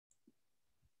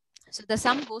So the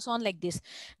sum goes on like this.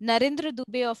 Narendra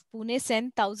Dubey of Pune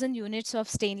sent 1,000 units of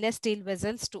stainless steel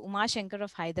vessels to Uma Shankar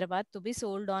of Hyderabad to be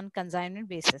sold on consignment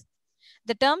basis.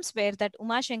 The terms were that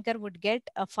Uma Shankar would get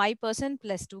a 5%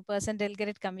 plus 2%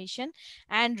 delegate commission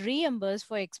and reimbursed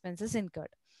for expenses incurred.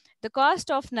 The cost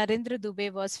of Narendra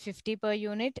Dubey was 50 per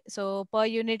unit. So per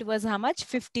unit was how much?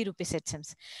 50 rupees it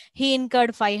seems. He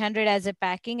incurred 500 as a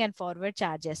packing and forward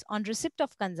charges. On receipt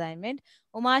of consignment,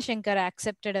 Uma Shankar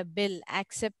accepted a bill.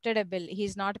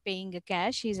 He's not paying a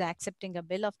cash. He's accepting a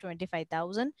bill of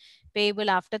 25,000 payable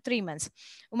after 3 months.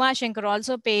 Uma Shankar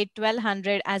also paid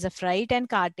 1,200 as a freight and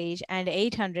cartage and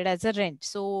 800 as a rent.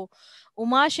 So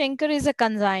Uma Shankar is a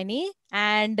consignee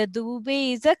and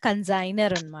Dubey is a consigner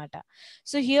anmata.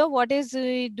 So here what is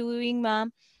he doing,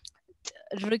 ma'am?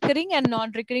 Recurring and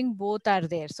non-recurring both are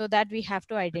there, so that we have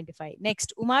to identify.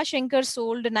 Next, Uma Shankar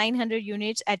sold 900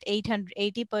 units at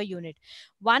 880 per unit.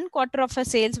 One quarter of her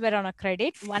sales were on a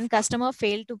credit. One customer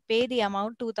failed to pay the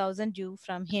amount 2,000 due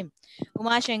from him.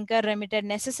 Uma Shankar remitted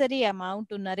necessary amount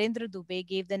to Narendra Dubey,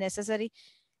 gave the necessary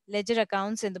ledger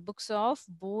accounts in the books of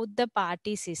both the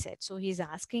parties, he said. So he's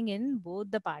asking in both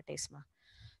the parties, ma.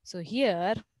 So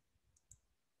here,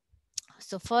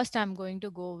 so first I'm going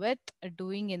to go with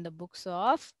doing in the books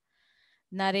of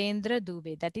Narendra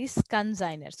Dubey, that is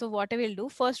consigner. So what I will do,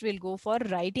 first we'll go for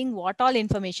writing what all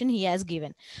information he has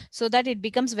given, so that it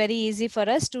becomes very easy for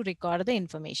us to record the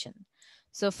information.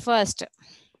 So first,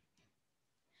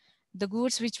 the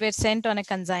goods which were sent on a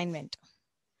consignment.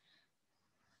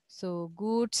 So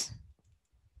goods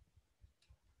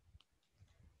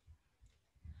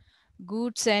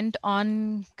sent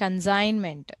on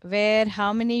consignment, where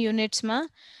how many units, ma?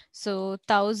 So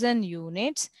 1,000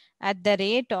 units at the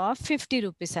rate of 50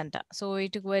 rupees anta. So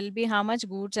it will be how much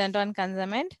goods sent on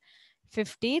consignment?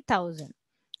 50,000.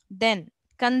 Then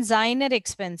consigner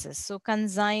expenses. So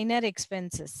consigner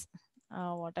expenses.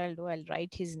 What I'll do, I'll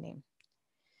write his name.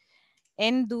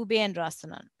 N. Dubey and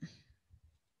Rasanan.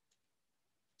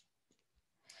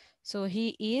 So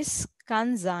he is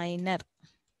consigner.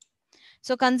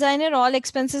 So consigner, all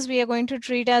expenses we are going to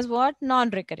treat as what?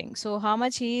 Non-recurring. So how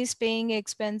much he is paying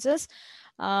expenses?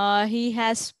 He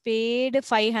has paid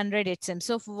 500 itself.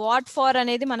 So what for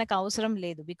anedi manaku avasaram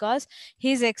ledu, because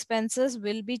his expenses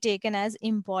will be taken as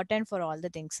important for all the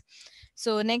things.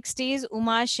 So next is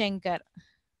Uma Shankar.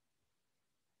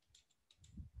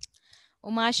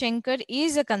 Uma Shankar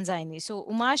is a consignee. So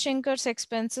Uma Shankar's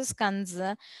expenses,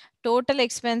 total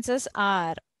expenses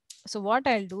are, so what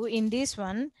I'll do in this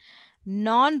one,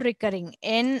 non-recurring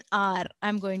NR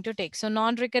I'm going to take. So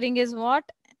non-recurring is what?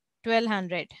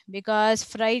 1,200, because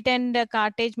freight and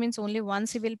cartage means only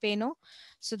once he will pay, no?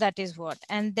 So that is what.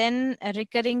 And then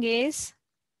recurring is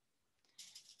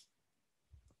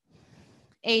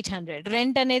 800.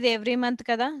 Rent అనేది every month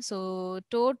kada. So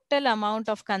total amount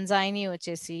of consignee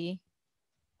వచ్చేసి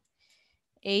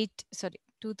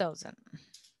 2,000.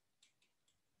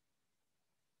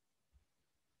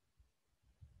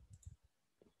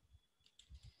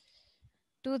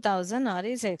 2,000 are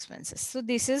his expenses. So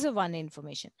this is one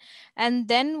information. And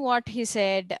then what he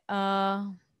said,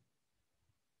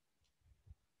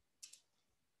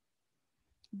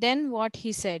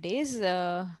 is,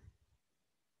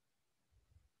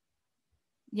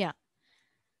 yeah,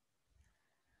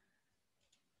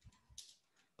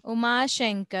 Uma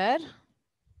Shankar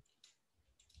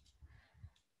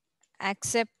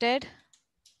accepted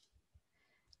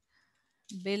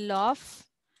bill of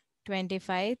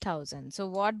 25,000. So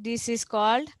what this is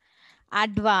called?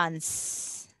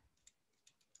 Advance.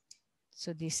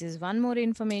 So this is one more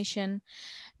information.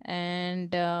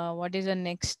 And what is the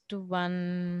next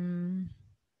one?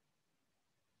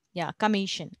 Yeah,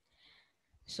 commission.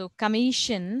 So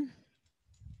commission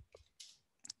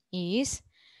is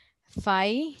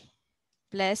 5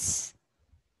 plus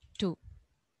 2.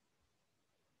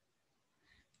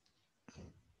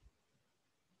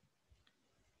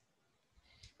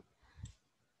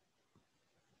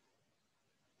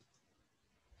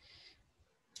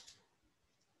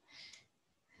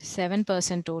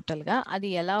 %7 total ga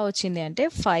adi ela ochindi ante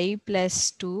 5 plus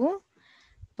 2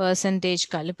 percentage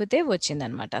kalipite వచ్చింది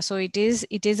అనమాట. So it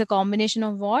is a combination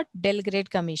of what? Del grade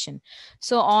commission.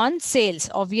 So on sales,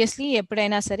 obviously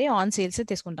ఎప్పుడైనా సరే on sales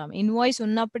తీసుకుంటాం. Invoice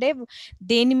ఉన్నప్పుడే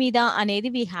దేని మీద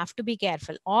అనేది we have to be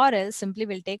careful, or else simply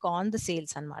will take on the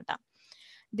sales అనమాట.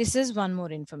 This is one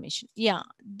more information. Yeah,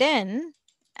 then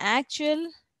actual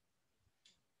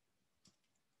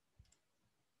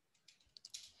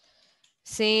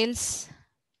sales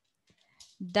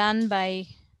done by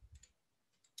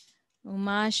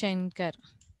Uma Shankar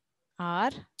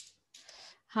are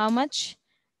how much?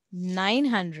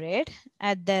 900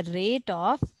 at the rate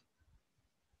of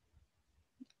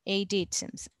eighty it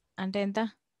seems అంటే ఎంత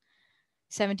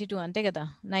 72 అంతే కదా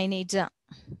 9 8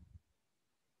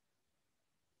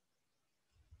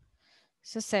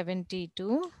 so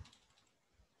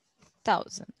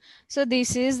 72,000. So this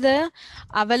is the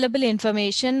available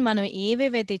information మనం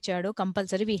ఏవేవైతే ఇచ్చాడో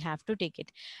compulsory we have to take it.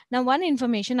 Now one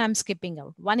information I'm skipping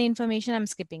out.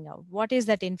 What is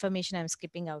that information I'm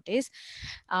skipping out is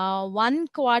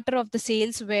 1/4 of the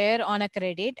sales were on a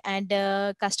credit and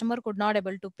customer could not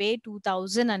able to pay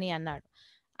 2,000 అని అన్నాడు.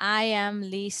 I am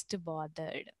least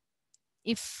bothered.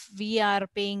 If we are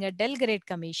paying a del grade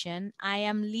commission, I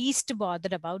am least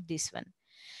bothered about this one.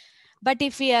 But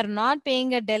if we are not paying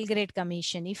a del grade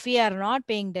commission,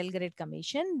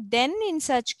 then in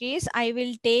such case, I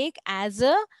will take as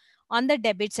a on the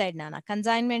debit side, Nana.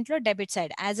 Consignment lo debit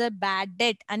side as a bad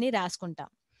debt ani raskuntam.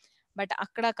 But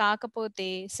akkada kaakapote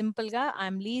simple ga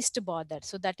I'm least bothered.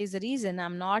 So that is the reason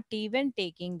I'm not even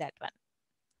taking that one.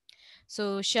 So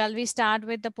shall we start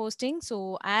with the posting? So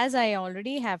as I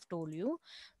already have told you,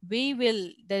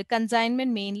 the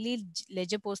consignment mainly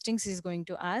ledger postings is going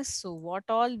to ask. So what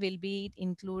all will be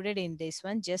included in this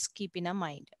one? Just keep in a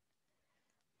mind.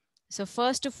 So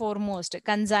first and foremost,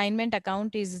 consignment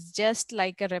account is just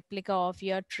like a replica of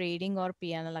your trading or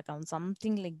P&L account,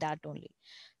 something like that only.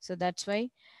 So that's why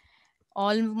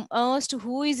almost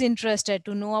who is interested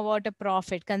to know about a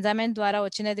profit consignment ద్వారా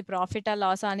వచ్చినది profit ఆ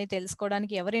loss అని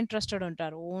తెలుసుకోవడానికి ఎవరు interested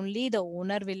ఉంటారు only the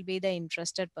owner will be the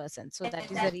interested person so that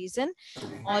is the reason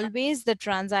always the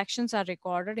transactions are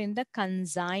recorded in the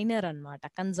consignor అన్నమాట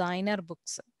consignor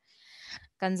books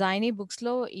consignee books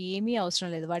లో ఏమీ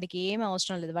అవసరం లేదు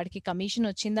వాడికి కమిషన్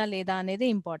వచ్చిందా లేదా అనేది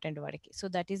ఇంపార్టెంట్ వాడికి so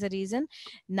that is the reason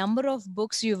number of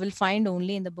books you will find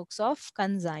only in the books of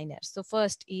consignor so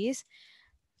first is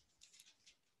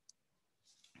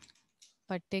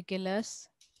particulars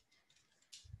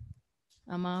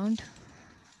amount.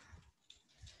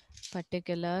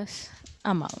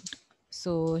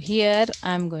 So here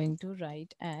I'm going to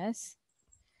write as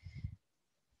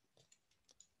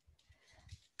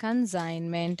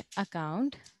consignment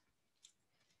account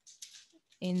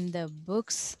in the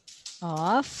books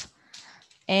of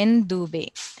N. Dubey.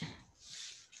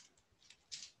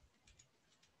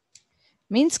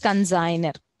 Means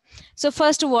consigner. So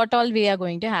first what all we are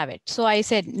going to have it. So I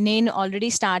said నేను already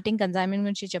starting consignment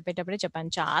గురించి చెప్పేటప్పుడే చెప్పాను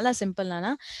చాలా simple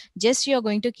నానా just you are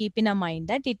going to keep in a mind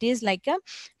that it is like a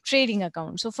trading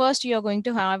account. So first you are going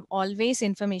to have always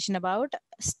information about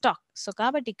stock. So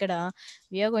కాబట్టి ఇక్కడ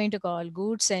we are going to call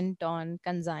goods sent on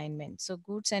consignment. So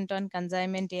goods sent on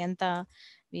consignment ఎంత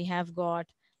we have got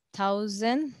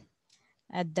 1,000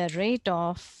 at the rate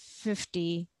of 50.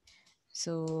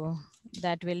 So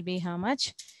that will be how much?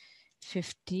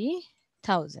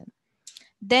 50,000.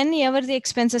 Then ఎవరిది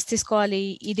expenses తీసుకోవాలి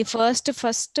ఇది first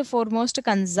foremost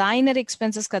consignor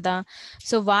expenses కదా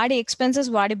so వాడి expenses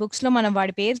వాడి books లో మనం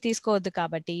వాడి పేరు తీసుకోవద్దు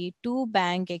కాబట్టి టు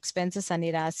బ్యాంక్ ఎక్స్పెన్సెస్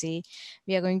అని రాసి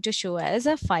we are going to show as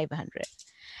a 500.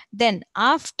 Then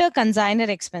after consignor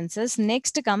expenses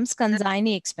next comes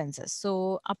consignee expenses. So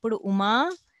appudu Uma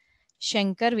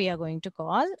Shankar we are going to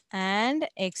call and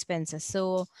expenses. So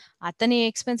atani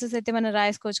expenses aithe mana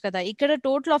raayaskochu kada ikkada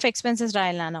total of expenses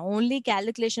raayalana only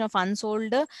calculation of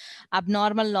unsold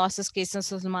abnormal losses cases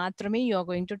maatrame you are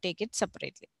going to take it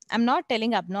separately. I'm not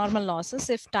telling abnormal losses.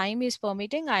 If time is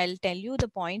permitting, I'll tell you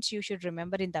the points you should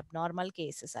remember in the abnormal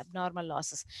cases, abnormal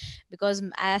losses. Because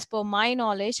as per my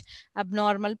knowledge,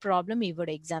 abnormal problem even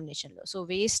examination lo. So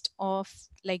waste of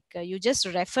like you just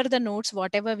refer the notes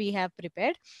whatever we have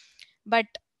prepared. But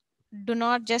do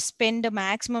not just spend the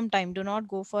maximum time. Do not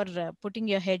go for putting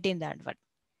your head in that one.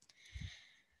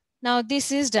 Now this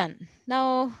is done. Now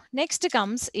next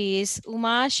comes is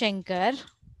Uma Shankar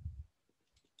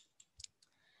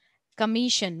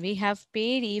commission. We have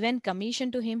paid even commission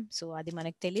to him. So adi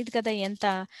manak teliyadu kada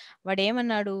enta vadu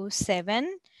emannadu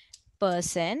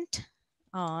 7%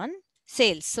 on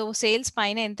sales. So sales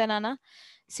paina enta nana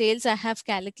sales I have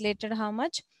calculated how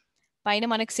much పైన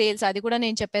మనకి sales అది కూడా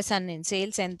నేను చెప్పేసాను నేను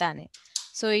sales ఎంత అని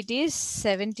so it is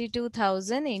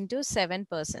 72,000 into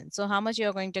 7%. So how much you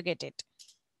are going to get it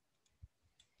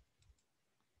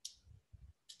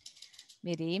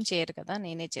మీరు ఏం చేయరు కదా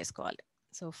నేనే చేసుకోవాలి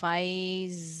సో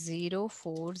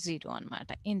 5040 అన్నమాట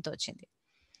ఇంత వచ్చింది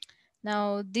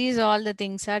Now these all the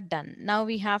things are done. Now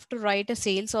we have to write a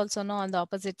sales also no on the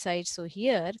opposite side. So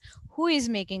here who is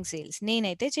making sales?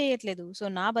 నేనైతే చేయట్లేదు సో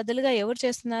నా బదులుగా ఎవరు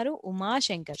చేస్తున్నారు ఉమా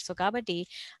శంకర్ సో కాబట్టి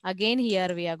again here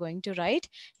we are going to write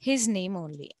his name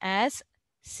only as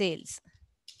sales.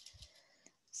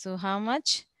 So how much?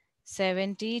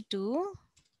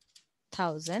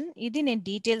 72,000. ఇది నేను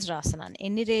details రాస్తున్నాను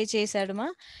ఎన్ని రే చేశాడు మా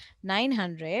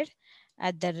 900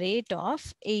 at the rate of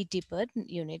 80 per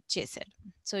unit చేశారు.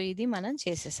 సో ఇది మనం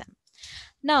చేసేసాం.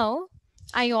 Now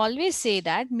I always say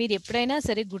that మీరు ఎప్పుడైనా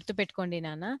సరే గుర్తుపెట్టుకోండి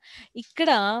నాన్న, ఇక్కడ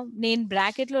నేను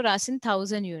బ్రాకెట్లో రాసిన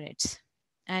 1000 యూనిట్స్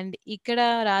అండ్ ఇక్కడ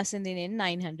రాసింది నేను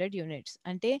 900 యూనిట్స్.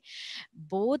 అంటే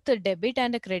both debit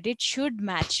and credit should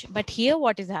match. But here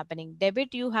what is happening?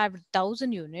 Debit you have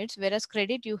 1000 units, whereas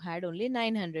credit you had only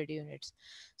 900 units.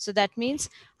 So that means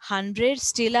 100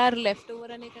 still are left over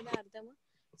ane kada ardhamu.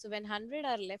 So when 100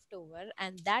 are left over,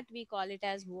 and that we call it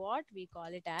as what? We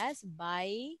call it as buy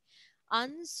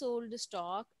unsold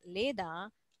stock leda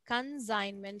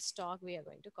consignment stock we are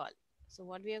going to call. So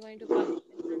what we are going to call it?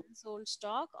 Unsold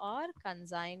stock or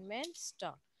consignment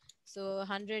stock. So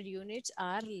 100 units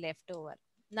are left over.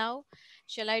 Now,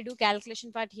 shall I do calculation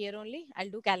part here only?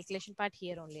 I'll do calculation part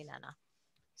here only, Nana.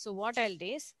 So what I'll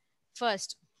do is,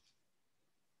 first,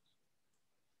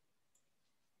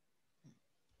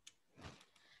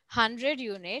 100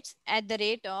 units at the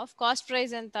rate of cost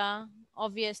price anta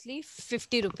obviously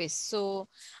 50 rupees. So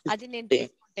adi nenu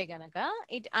తీసుకుంటే గనక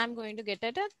I'm going to get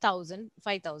at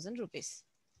 5,000 rupees.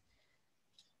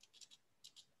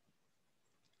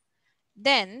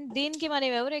 Then దీనికి మనం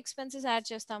ఎవరు expenses add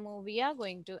చేస్తాము? We are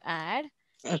going to add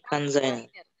consigner.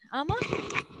 ama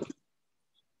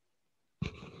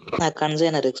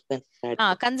Consigner expense.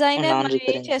 Consigner మనం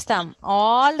ఏం చేస్తాం?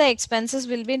 All the expenses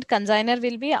will be consigner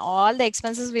will be all the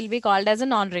expenses will be called as a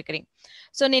non recurring.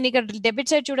 So నేను ఇక్కడ debit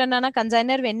side చూడండి అన్న,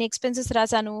 consignor ఎన్ని expenses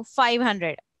రాసాను?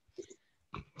 500.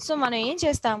 So మనం ఏం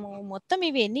చేస్తాము? మొత్తం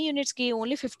ఇవి ఎన్ని యూనిట్స్ కి?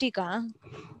 ఓన్లీ 50 కా?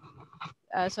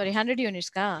 సారీ 100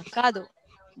 యూనిట్స్ కా? కాదు,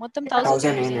 మొత్తం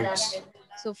 1000 units.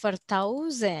 So for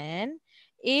 1000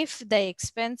 if the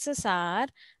expenses are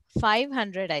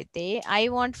 500 అయితే I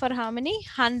want for how many?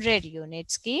 100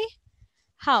 units ki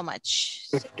how much?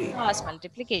 50. Cross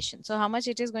multiplication. So how much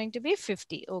it is going to be?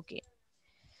 50. Okay.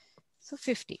 So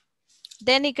 50.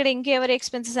 Then ఇక్కడ ఇంకెవరి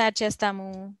expenses add చేస్తాము?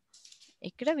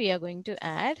 ఇక్కడ we are going to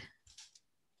add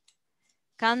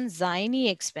consignee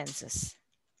expenses.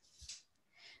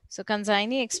 So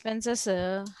consignee expenses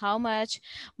how much?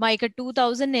 మా ఇక్కడ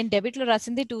 2000 నేను debit లో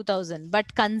రాసింది 2000, but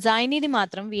కన్సైనీది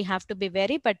మాత్రం we have to be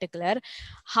very particular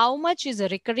how much is a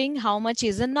recurring, how much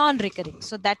is a non-recurring.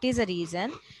 So that is a reason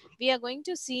we are going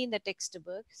to see in the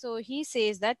textbook. So he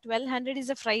says that 1200 is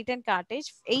a freight and cartage,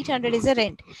 800 is a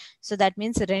rent. So that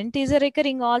means rent is a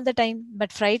recurring all the time, but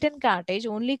freight and cartage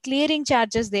only clearing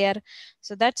charges there.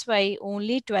 So that's why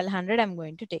only 1200 I'm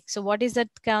going to take. So what is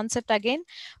that concept again?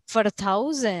 For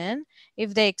 1000, if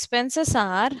the expenses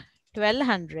are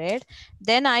 1200,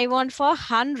 then I want for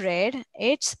 100,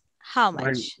 it's how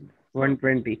much?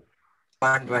 120.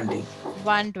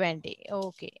 120.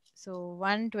 Okay. So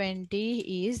 120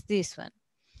 is this one.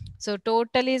 So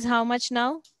total is how much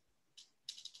now?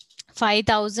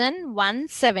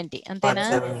 5,170. Antena?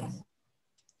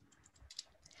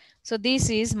 So this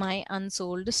is my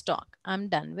unsold stock. I'm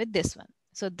done with this one.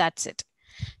 So that's it.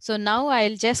 So now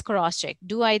I'll just cross check.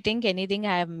 Do I think anything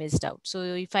I have missed out? So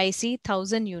if I see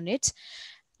 1000 units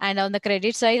and on the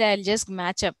credit side, I'll just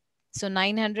match up. So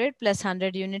 900 plus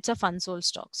 100 units of unsold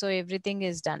stock. So everything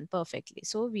is done perfectly.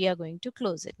 So we are going to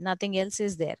close it. Nothing else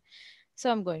is there. So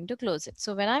I'm going to close it. So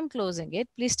when I'm closing it,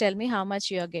 please tell me how much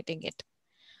you are getting it.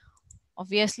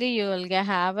 Obviously, you will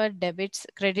have a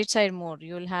credit side more.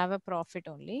 You will have a profit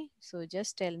only. So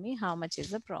just tell me how much is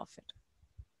the profit.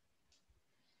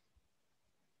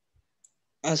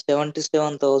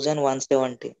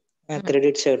 77,170.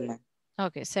 Credit side, ma'am.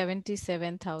 Okay,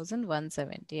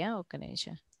 77,170. Yeah, okay,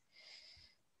 Nisha.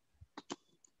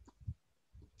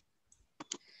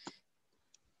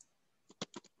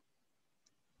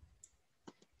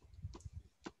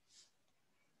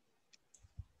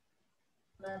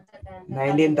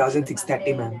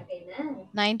 $19,630, ma'am.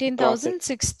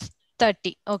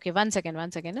 19,630. Okay, one second.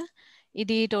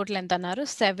 Idi total ఎంత అన్నారు?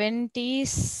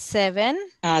 77.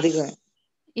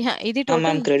 ఇది total.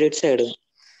 Ma'am, credit side.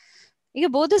 ఇక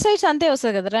both sides అంతే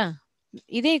వస్తుంది కదరా,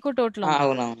 ఇదే ఎక్కువ total.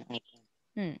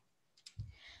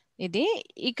 ఇది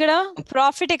ఇక్కడ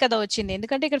ప్రాఫిటే కదా వచ్చింది,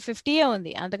 ఎందుకంటే ఇక్కడ 50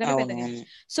 ఉంది, అంతకంటే పెద్దగా.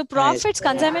 సో ప్రాఫిట్స్,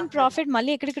 కన్సైన్మెంట్ ప్రాఫిట్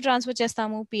మళ్ళీ ఎక్కడికి ట్రాన్స్ఫర్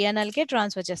చేస్తాము? పిఎన్ఎల్ కే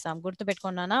ట్రాన్స్ఫర్ చేస్తాం.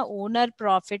 గుర్తుపెట్టుకున్నానా? Owner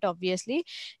profit obviously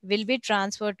will be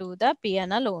transfer to the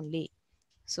PNL only.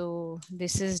 So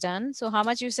this is done. So how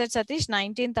much you said Satish?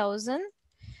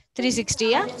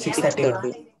 19,360.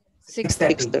 630.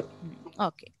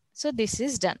 Okay, so this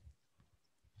is done.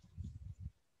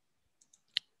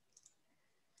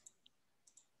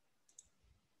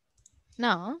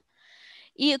 Now,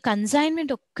 ఈ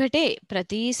consignment ఒక్కటే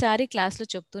ప్రతిసారి క్లాస్లో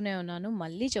చెప్తూనే ఉన్నాను,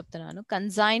 మళ్ళీ చెప్తున్నాను.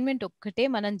 కన్సైన్మెంట్ ఒక్కటే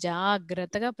మనం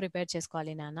జాగ్రత్తగా ప్రిపేర్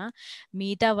చేసుకోవాలి నాన్న.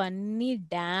 మిగతావన్నీ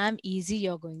dam easy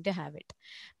you're going to have it.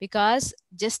 Because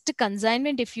just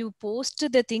consignment, if you post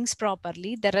the things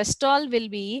properly, the rest all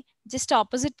will be just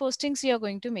opposite postings you are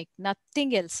going to make, nothing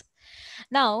else.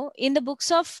 Now in the books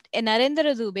of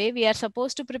Narendra Dubey, we are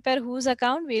supposed to prepare whose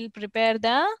account? We'll prepare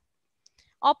the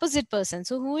opposite person.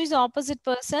 So who is the opposite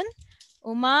person?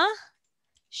 Uma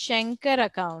Shankar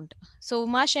account. So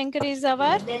Uma Shankar is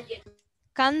our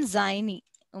consignee.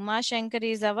 Uma Shankar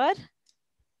is our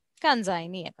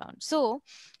consignee account. So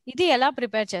ఇది ఎలా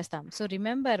prepare చేస్తాం? So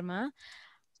remember మా,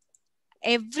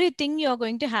 everything you're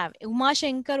going to have.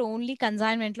 Umashankar only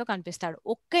consignment లో కనిపిస్తాడు,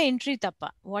 ఒక్క entry తప్ప.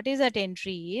 What is that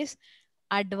entry? Is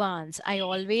advance. I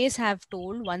always have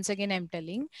told, once again I'm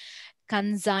telling,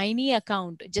 consignee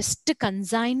account, just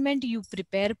consignment you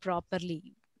prepare properly.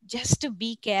 Just be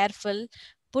careful,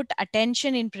 put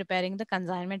attention in preparing the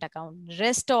consignment account.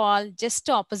 Rest all just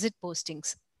opposite postings.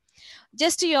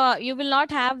 Just you will not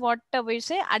have what we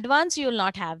say advance, you will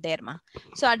not have there ma.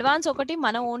 So advance ఒకటి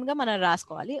మన own గా మనం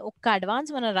రాసుకోవాలి. ఒక్క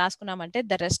advance మనం రాసుకున్నామంటే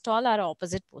the rest all are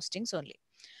opposite postings only.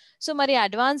 So మరి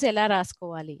advance ఎలా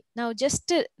రాసుకోవాలి? Now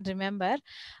just remember,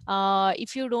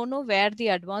 if you don't know where the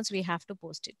advance we have to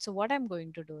post it. So what I'm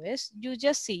going to do is, you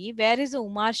just see where is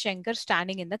Umar Shankar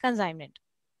standing in the consignment.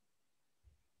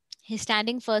 He's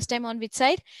standing first time on which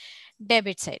side?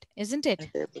 Debit side, isn't it?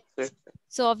 Debit side.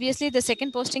 So obviously the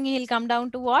second posting he'll come down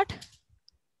to what?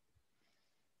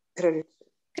 Credit.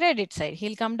 Credit side.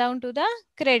 He'll come down to the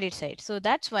credit side. So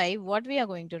that's why what we are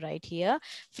going to write here,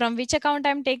 from which account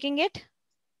I'm taking it?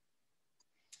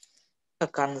 A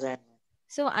consignment.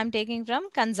 So I'm taking from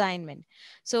consignment.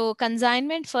 So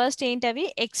consignment first ఏంటవి?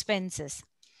 Expenses.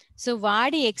 So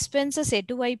వాడి expenses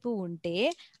ఎటువైపు ఉంటే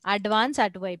advance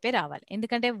అటువైపే రావాలి,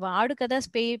 ఎందుకంటే వాడు కదా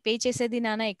pay చేసేది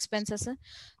నాన్న expenses.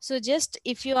 So just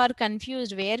if you are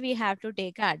confused where we have to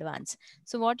take advance,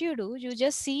 so what you do, you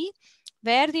just see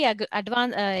where the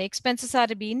advance expenses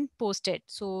are being posted.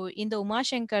 So in the Uma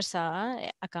Shankar's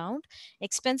account,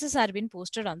 expenses are being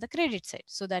posted on the credit side.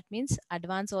 So that means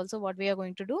advance also what we are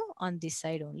going to do on this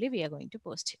side only we are going to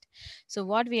post it. So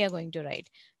what we are going to write?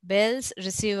 Bills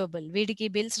receivable. వీడికి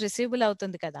bills receivable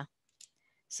అవుతుంది కదా.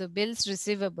 So bills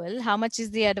receivable, how much is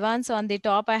the advance? On the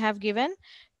top I have given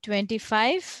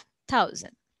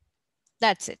 25,000.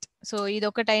 That's it. So ఇది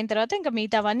ఒకటి అయిన తర్వాత ఇంకా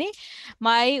మిగతావన్నీ,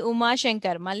 my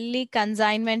Umashankar మళ్ళీ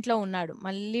కన్సైన్మెంట్లో ఉన్నాడు,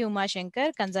 మళ్ళీ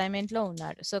ఉమాశంకర్ కన్సైన్మెంట్లో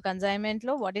ఉన్నాడు. So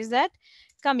కన్సైన్మెంట్లో what is that?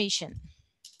 Commission.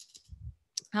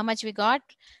 How much we got?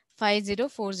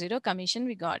 5040 commission,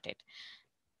 we got it.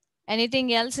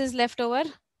 Anything else is left over?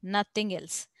 Nothing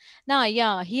else. Now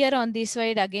yeah, here on this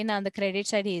side again on the credit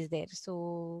side he is there. So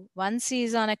once he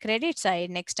is on a credit side,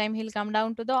 next time he'll come down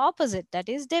to the opposite, that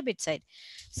is debit side.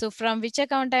 So from which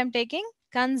account I'm taking?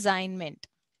 Consignment.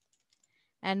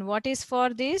 And what is for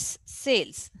this?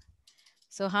 Sales.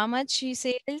 So how much he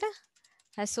sold?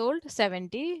 Has sold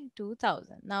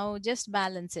 72,000. Now just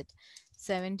balance it.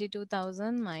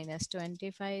 72,000 minus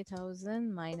 25,000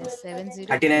 minus 70.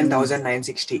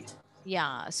 39,960.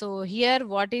 Yeah, so here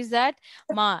what is that?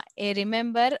 Ma,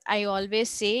 remember I always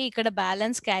say ikkada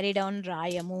balance carry down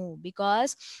rayamu,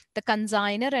 because the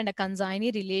consigner and a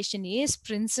consignee relation is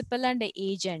principal and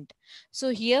agent. So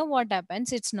here what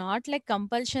happens, it's not like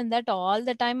compulsion that all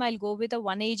the time I'll go with a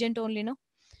one agent only, no.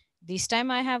 This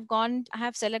time I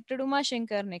have selected Uma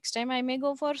Shankar, next time I may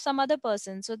go for some other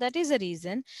person. So that is the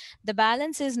reason the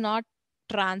balance is not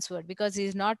transferred, because he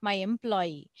is not my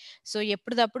employee. So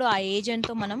ఎప్పుడప్పుడు ఆ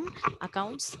ఏజెంట్తో మనం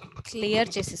accounts clear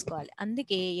చేసేసుకోవాలి.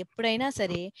 అందుకే ఎప్పుడైనా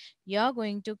సరే you are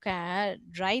going to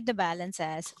right the balance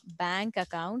as bank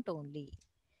account only,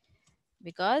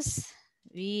 because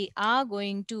we are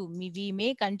going to, we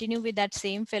may continue with that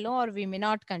same fellow or we may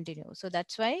not continue. So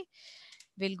that's why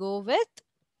we'll go with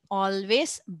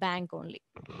always bank only.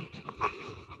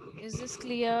 Is this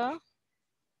clear?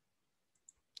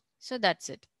 So that's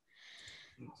it.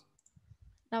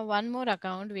 Now one more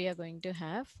account we are going to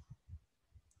have.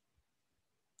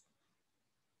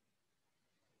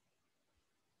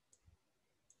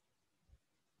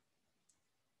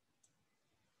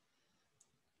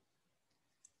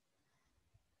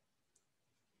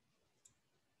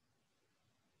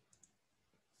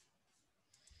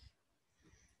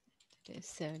 It is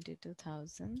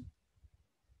 72,000.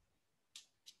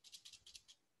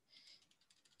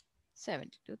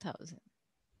 72,000.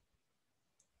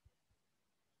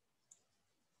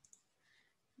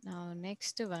 Now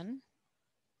next one.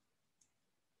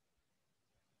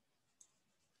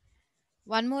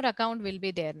 One more account will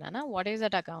be there, Nana. What is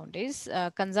that account? Is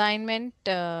consignment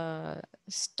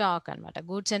stock anamata.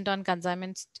 Goods sent on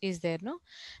consignment is there, no?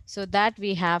 So that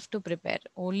we have to prepare.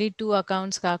 Only two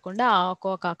accounts కాకుండా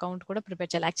ఒక account కూడా prepare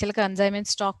చేయాలి. Actually consignment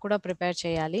stock కూడా prepare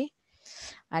చేయాలి.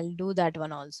 I'll do that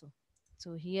one also. So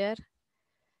here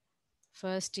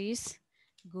first is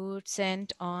goods sent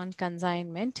on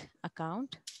consignment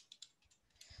account.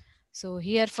 So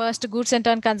here first goods sent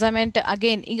on consignment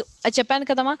again. చెప్పాను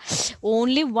కదమ్మా,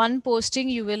 only one posting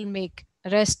you will make.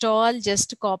 Rest all just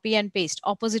copy and paste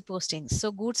opposite postings. So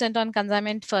goods sent on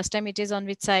consignment, first time it is on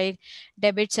which side?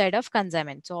 Debit side of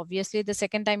consignment. So obviously the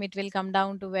second time it will come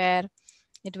down to where?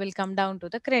 It will come down to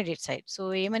the credit side. So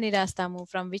ఏమని రాస్తాము?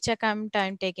 From which account I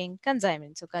am taking?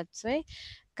 Consignment. So that's why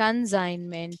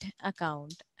consignment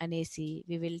account అనేసి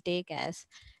we will take as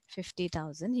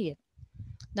 50,000 here.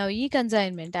 Now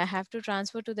e-consignment I have to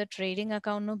transfer to the trading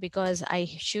account, no, because I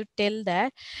should tell that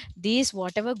these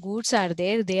whatever goods are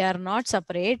there, they are not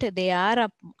separate, they are a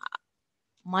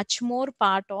much more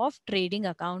part of trading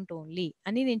account only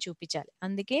అని నేను చూపించాలి.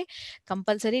 అందుకే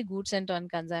compulsory goods and on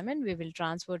consignment we will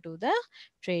transfer to the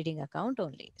trading account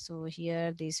only. So here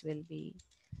this will be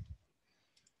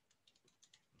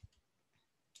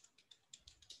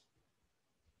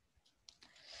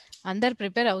అందరు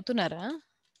prepare అవుతున్నారా?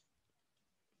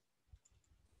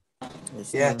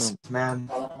 Yes, ma'am.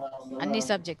 అన్ని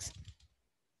subjects?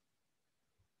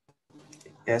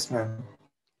 Yes, ma'am.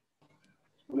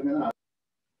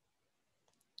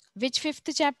 Which fifth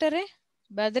chapter hai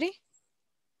Badri?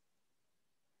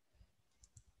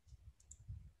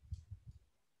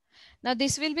 Now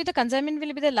this will be the consignment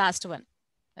will be the last one.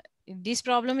 This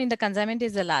problem in the consignment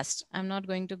is the last. I'm not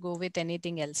going to go with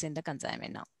anything else in the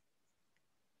consignment now.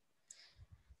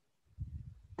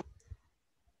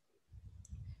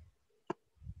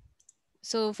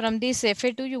 So from this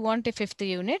FA-2 you want a fifth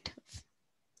unit.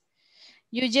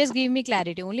 You just give me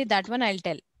clarity. Only that one I'll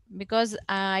tell. Because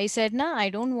I said na, I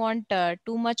don't want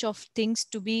too much of things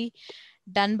to be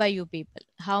done by you people.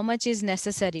 How much is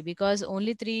necessary? Because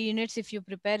only 3 units if you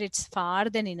prepare, it's far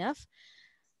than enough.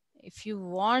 If you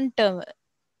want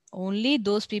only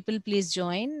those people please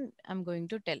join, I'm going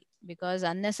to tell. Because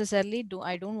unnecessarily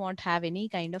I don't want have any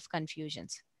kind of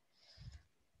confusions.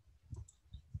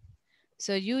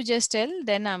 So you just tell,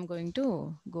 then I'm going to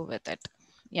go with it.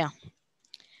 Yeah.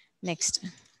 Next.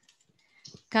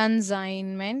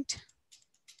 Consignment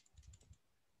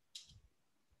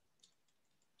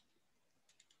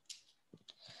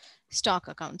stock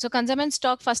account. So consignment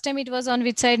stock, first time it was on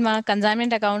which side? Ma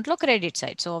consignment account lo credit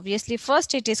side. So obviously first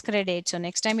it is credit. So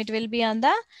next time it will be on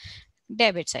the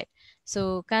debit side. So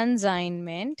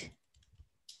consignment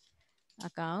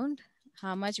account,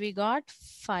 how much we got?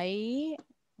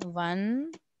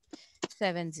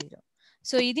 5170.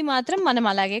 So ఇది మాత్రం మనం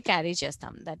అలాగే carry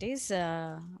చేస్తాం. That is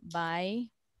by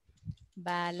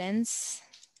balance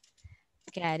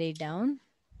carry down.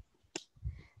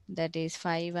 That is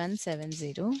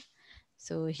 5170.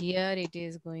 So here it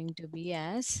is going to be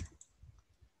as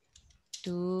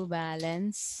to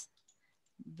balance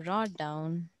brought down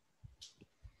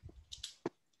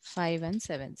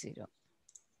 5170.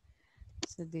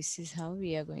 So this is how we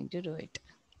are going to do it.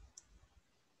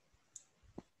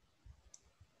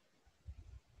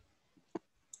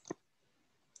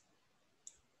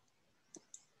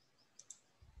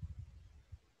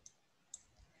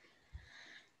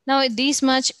 Now this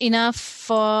much enough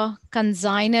for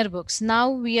consignor books. Now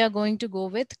we are going to go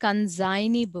with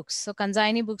consignee books. So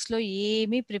consignee books lo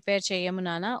ఏమి prepare చేయము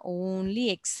నాన్న, only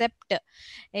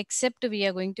except we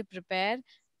are going to prepare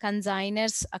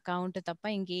consignors account తప్ప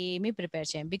ఇంకేమి prepare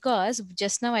చేయం. Because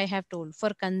just now I have told,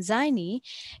 for consignee,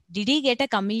 did he get a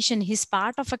commission? His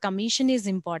part of a commission is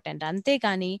important.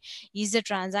 అంతేకాని is the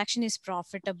transaction is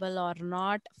profitable or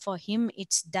not, for him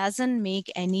it doesn't make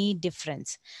any difference.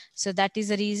 So that is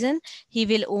the reason he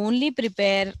will only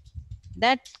prepare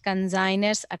that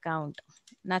consignor's account.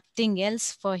 Nothing else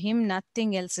for him,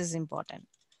 nothing else is important.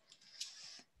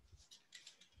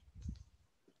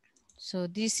 So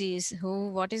this is who,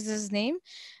 what is his name?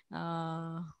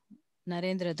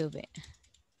 Narendra Dubey.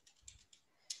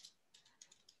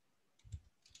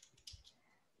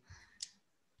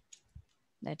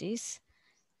 That is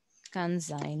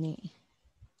consignee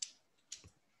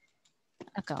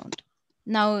account.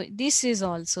 Now this is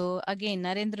also again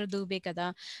Narendra Dubey kada.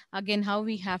 Again how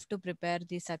we have to prepare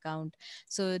this account.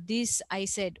 So this I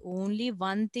said only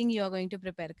one thing you are going to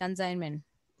prepare, consignment.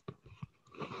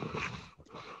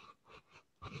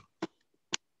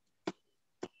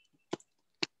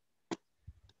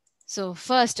 So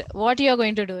first, what you are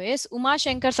going to do is Uma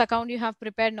Shankar's account you have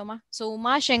prepared, Noma. So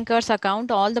Uma Shankar's account,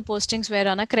 all the postings were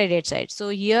on a credit side. So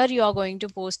here you are going to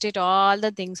post it all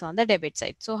the things on the debit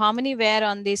side. So how many were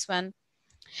on this one?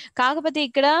 కాకపోతే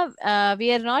ఇక్కడ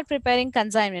we are not preparing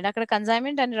consignment, అక్కడ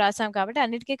consignment అని రాసాం కాబట్టి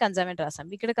అన్నిటికీ consignment రాసాం,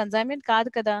 ఇక్కడ consignment కాదు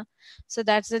కదా. So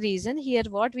that's the reason here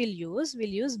what will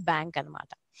use bank అనమాట.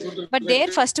 But there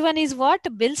first one is what?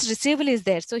 Bills receivable is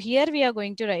there. So here we are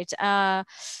going to write.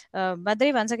 Badri,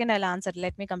 once again I'll answer.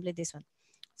 Let me complete this one.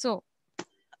 So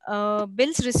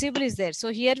bills receivable is there. So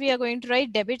here we are going to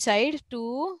write debit side to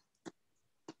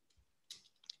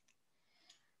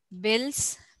bills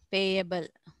payable.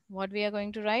 What we are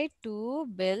going to write? To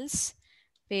bills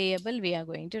payable we are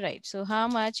going to write. So how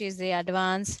much is the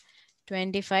advance?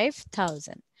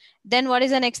 25,000. Then what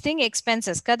is the next thing?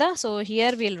 Expenses kada. So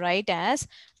here we'll write as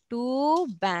to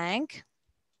bank.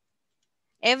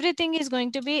 Everything is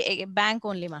going to be a bank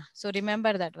only ma. So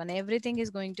remember that one. Everything is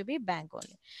going to be bank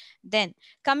only. Then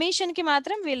commission ki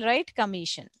matram we'll write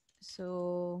commission. So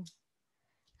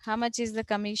how much is the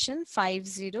commission?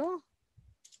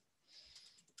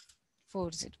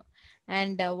 5040.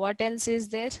 And what else is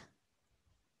there?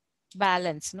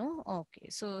 Balance, no? Okay,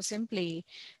 so simply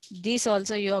this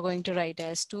also you are going to write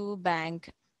as to bank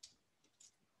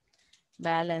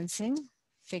balancing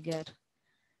figure.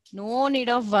 No need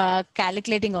of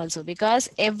calculating also, because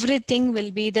everything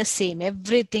will be the same.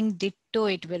 Everything ditto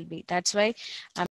it will be. That's why I'm